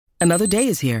Another day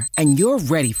is here, and you're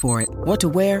ready for it. What to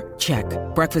wear? Check.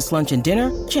 Breakfast, lunch, and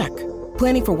dinner? Check.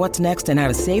 Planning for what's next and how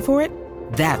to save for it?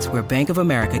 That's where Bank of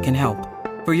America can help.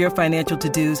 For your financial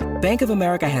to-dos, Bank of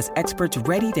America has experts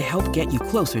ready to help get you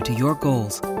closer to your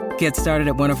goals. Get started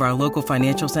at one of our local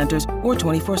financial centers or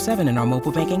 24/7 in our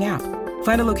mobile banking app.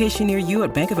 Find a location near you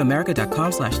at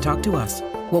bankofamerica.com/talktous.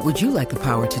 What would you like the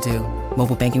power to do?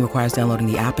 Mobile banking requires downloading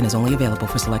the app and is only available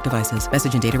for select devices.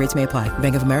 Message and data rates may apply.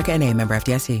 Bank of America N.A., member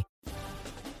FDIC.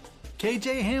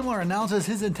 KJ Hamler announces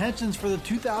his intentions for the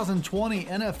 2020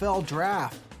 NFL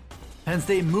Draft. Penn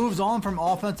State moves on from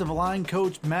offensive line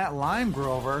coach Matt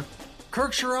Limegrover.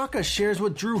 Kirk Ciarrocca shares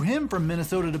what drew him from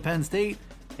Minnesota to Penn State.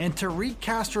 And Tariq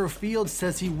Castro-Fields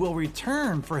says he will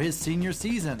return for his senior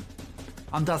season.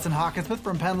 I'm Dustin Hawkinsmith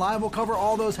from Penn Live. We'll cover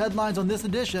all those headlines on this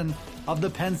edition of the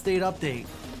Penn State Update.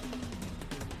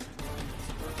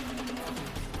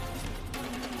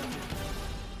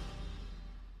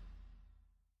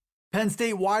 Penn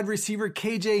State wide receiver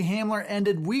KJ Hamler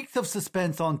ended weeks of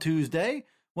suspense on Tuesday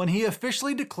when he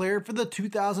officially declared for the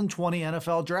 2020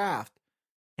 NFL Draft.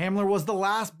 Hamler was the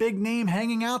last big name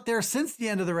hanging out there since the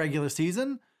end of the regular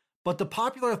season, but the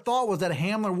popular thought was that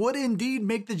Hamler would indeed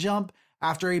make the jump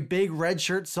after a big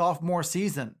redshirt sophomore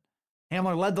season.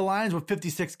 Hamler led the Lions with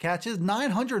 56 catches,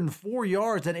 904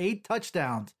 yards, and 8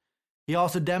 touchdowns. He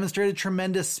also demonstrated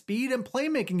tremendous speed and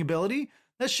playmaking ability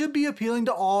that should be appealing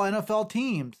to all NFL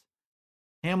teams.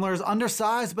 Hamler is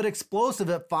undersized but explosive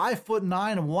at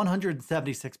 5'9" and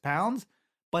 176 pounds,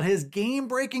 but his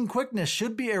game-breaking quickness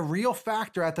should be a real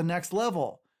factor at the next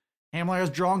level. Hamler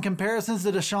has drawn comparisons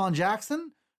to Deshaun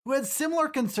Jackson, who had similar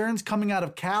concerns coming out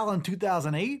of Cal in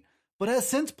 2008, but has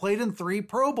since played in 3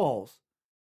 Pro Bowls.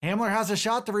 Hamler has a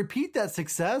shot to repeat that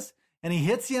success, and he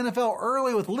hits the NFL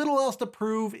early with little else to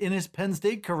prove in his Penn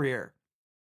State career.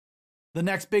 The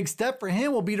next big step for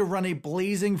him will be to run a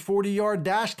blazing 40-yard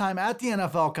dash time at the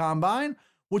NFL Combine,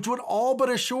 which would all but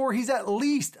assure he's at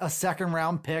least a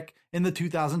second-round pick in the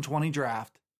 2020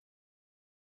 draft.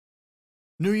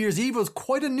 New Year's Eve was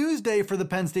quite a news day for the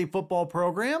Penn State football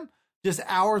program. Just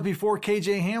hours before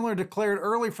KJ Hamler declared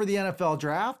early for the NFL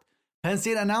Draft, Penn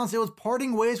State announced it was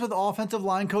parting ways with offensive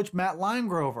line coach Matt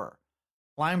Limegrover.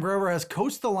 Limegrover has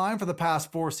coached the line for the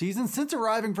past 4 seasons since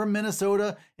arriving from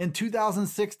Minnesota in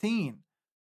 2016.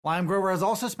 Limegrover has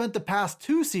also spent the past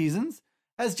 2 seasons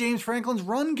as James Franklin's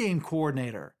run game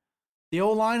coordinator. The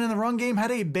O-line in the run game had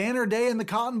a banner day in the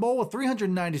Cotton Bowl with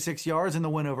 396 yards in the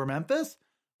win over Memphis,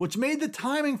 which made the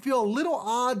timing feel a little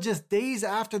odd just days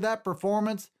after that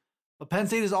performance. But Penn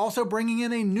State is also bringing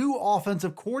in a new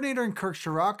offensive coordinator in Kirk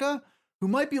Ciarrocca, who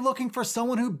might be looking for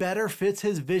someone who better fits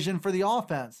his vision for the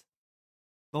offense.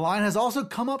 The line has also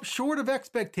come up short of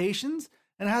expectations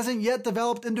and hasn't yet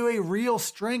developed into a real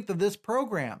strength of this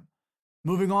program.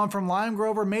 Moving on from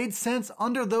Limegrover made sense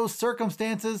under those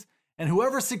circumstances, and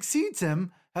whoever succeeds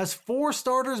him has 4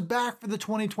 starters back for the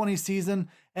 2020 season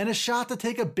and a shot to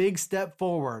take a big step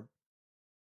forward.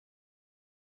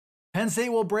 Penn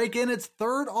State will break in its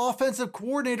 3rd offensive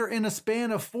coordinator in a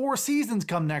span of 4 seasons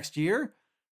come next year.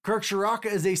 Kirk Ciarrocca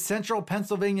is a central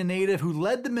Pennsylvania native who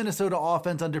led the Minnesota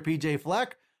offense under P.J.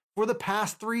 Fleck for the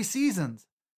past 3 seasons.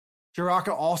 Ciarrocca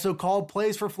also called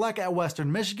plays for Fleck at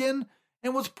Western Michigan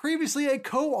and was previously a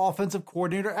co-offensive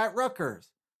coordinator at Rutgers.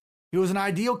 He was an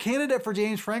ideal candidate for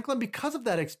James Franklin because of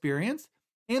that experience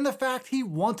and the fact he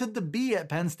wanted to be at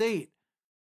Penn State.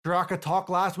 Ciarrocca talked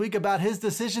last week about his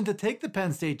decision to take the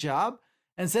Penn State job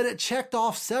and said it checked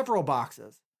off several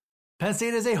boxes. Penn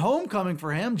State is a homecoming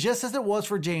for him, just as it was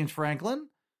for James Franklin.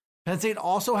 Penn State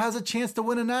also has a chance to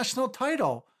win a national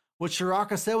title, which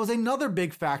Ciarrocca said was another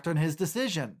big factor in his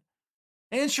decision.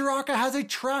 And Ciarrocca has a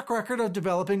track record of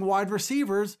developing wide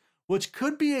receivers, which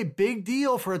could be a big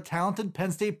deal for a talented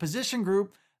Penn State position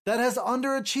group that has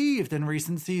underachieved in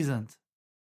recent seasons.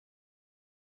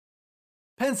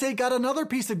 Penn State got another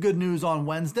piece of good news on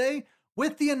Wednesday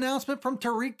with the announcement from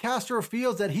Tariq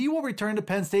Castro-Fields that he will return to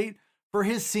Penn State for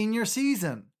his senior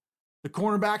season. The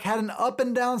cornerback had an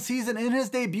up-and-down season in his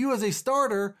debut as a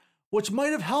starter, which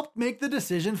might have helped make the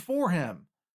decision for him.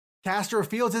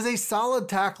 Castro-Fields is a solid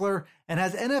tackler and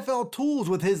has NFL tools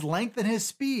with his length and his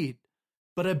speed,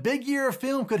 but a big year of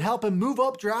film could help him move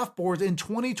up draft boards in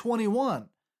 2021.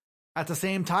 At the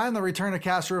same time, the return of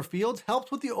Castro-Fields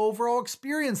helped with the overall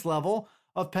experience level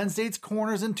of Penn State's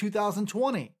corners in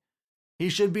 2020. He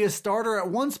should be a starter at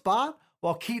one spot,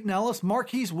 while Keaton Ellis,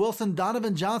 Marquise Wilson,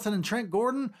 Donovan Johnson, and Trent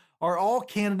Gordon are all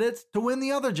candidates to win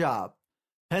the other job.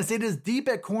 Penn State is deep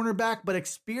at cornerback, but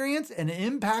experience and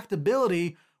impact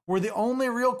ability were the only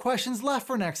real questions left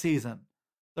for next season.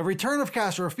 The return of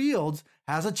Castro-Fields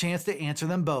has a chance to answer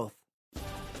them both.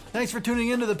 Thanks for tuning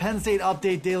in to the Penn State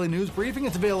Update Daily News Briefing.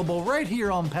 It's available right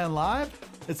here on Penn Live.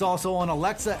 It's also on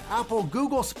Alexa, Apple,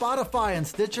 Google, Spotify, and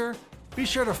Stitcher. Be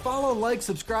sure to follow, like,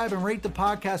 subscribe, and rate the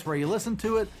podcast where you listen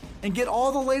to it, and get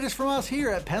all the latest from us here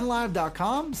at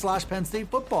PennLive.com/Penn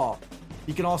State Football.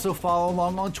 You can also follow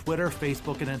along on Twitter,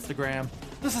 Facebook, and Instagram.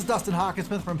 This is Dustin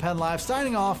Hawkinsmith from Penn Live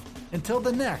signing off until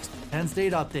the next Penn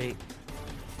State Update.